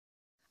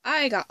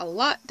I got a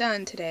lot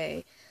done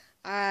today.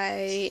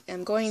 I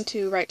am going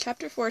to write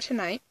chapter 4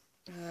 tonight,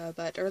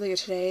 but earlier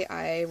today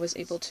I was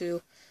able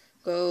to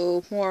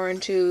go more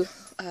into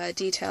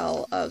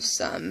detail of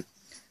some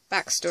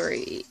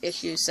backstory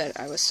issues that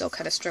I was still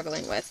kind of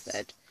struggling with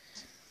that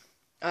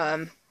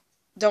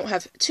don't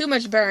have too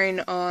much bearing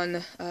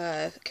on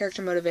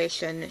character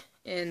motivation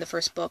in the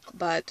first book,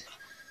 but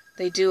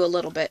they do a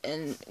little bit,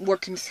 and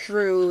working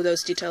through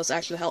those details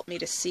actually helped me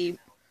to see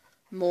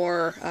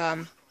more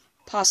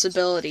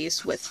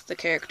possibilities with the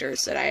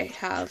characters that I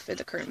have in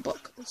the current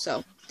book.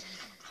 So,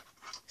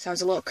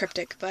 sounds a little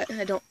cryptic, but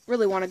I don't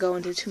really want to go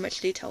into too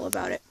much detail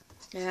about it.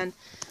 And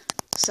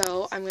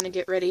so I'm going to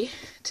get ready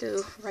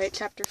to write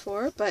chapter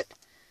 4, but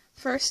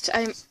first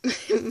I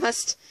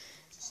must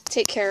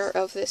take care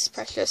of this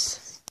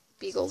precious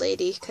Beagle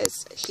lady,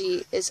 because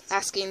she is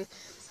asking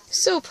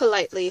so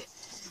politely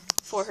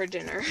for her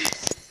dinner.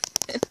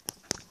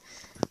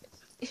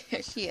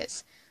 Here she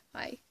is.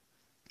 Hi.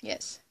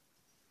 Yes.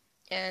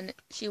 And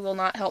she will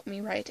not help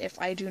me write if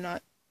I do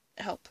not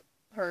help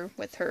her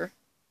with her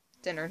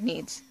dinner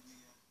needs.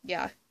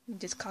 Yeah, you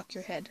just cock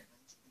your head.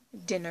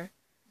 Dinner.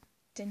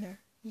 Dinner.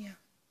 Yeah.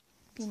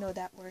 You know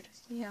that word.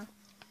 Yeah.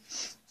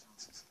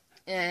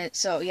 And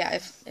so, yeah,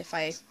 if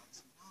I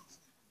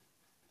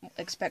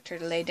expect her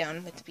to lay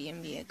down with me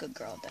and be a good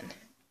girl, then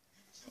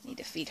I need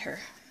to feed her.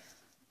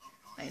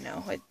 I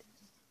know,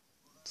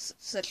 it's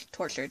such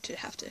torture to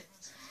have to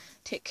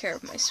take care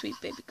of my sweet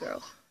baby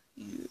girl.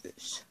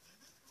 Yes.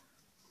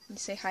 You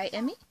say hi,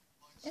 Emmie?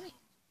 Emmie,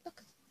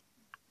 look.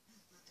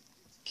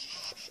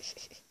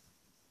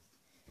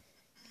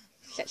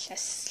 Such a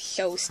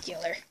show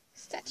stealer.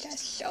 Such a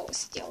show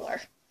stealer.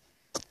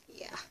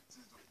 Yeah.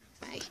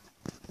 Hi.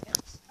 Yeah.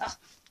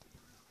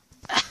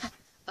 Oh.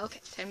 Okay,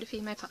 time to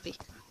feed my puppy.